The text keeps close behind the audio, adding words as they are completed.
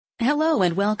Hello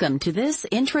and welcome to this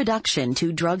Introduction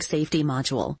to Drug Safety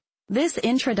module. This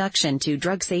Introduction to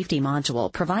Drug Safety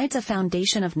module provides a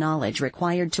foundation of knowledge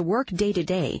required to work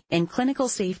day-to-day in clinical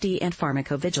safety and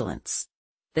pharmacovigilance.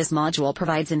 This module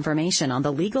provides information on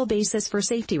the legal basis for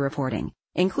safety reporting,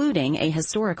 including a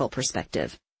historical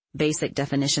perspective, basic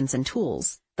definitions and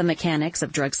tools, the mechanics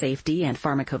of drug safety and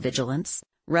pharmacovigilance,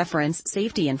 reference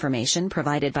safety information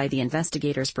provided by the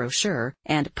Investigator's Brochure,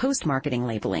 and postmarketing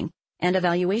labeling, and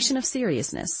evaluation of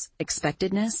seriousness,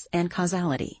 expectedness, and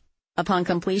causality. Upon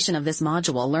completion of this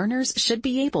module, learners should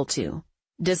be able to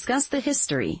discuss the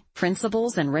history,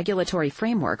 principles, and regulatory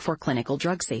framework for clinical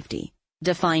drug safety,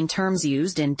 define terms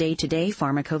used in day-to-day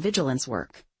pharmacovigilance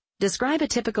work, describe a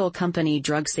typical company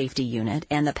drug safety unit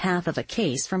and the path of a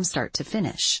case from start to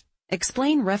finish,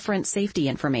 explain reference safety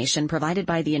information provided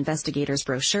by the Investigator's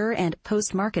Brochure and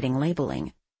post-marketing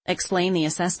labeling, explain the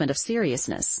assessment of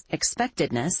seriousness,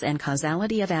 expectedness, and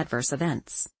causality of adverse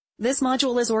events. This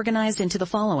module is organized into the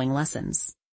following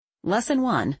lessons. Lesson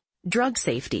 1, Drug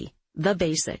Safety, the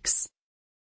Basics.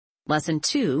 Lesson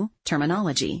 2,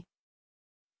 Terminology.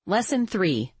 Lesson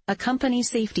 3, a Company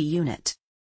Safety Unit.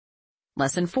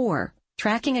 Lesson 4,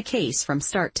 Tracking a Case from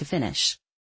Start to Finish.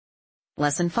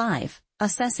 Lesson 5,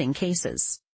 Assessing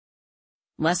Cases.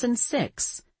 Lesson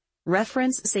 6,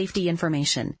 Reference Safety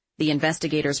Information, the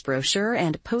Investigator's Brochure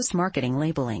and post-marketing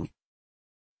labeling.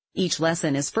 Each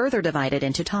lesson is further divided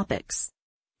into topics.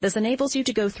 This enables you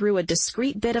to go through a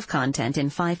discrete bit of content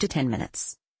in 5 to 10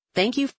 minutes. Thank you.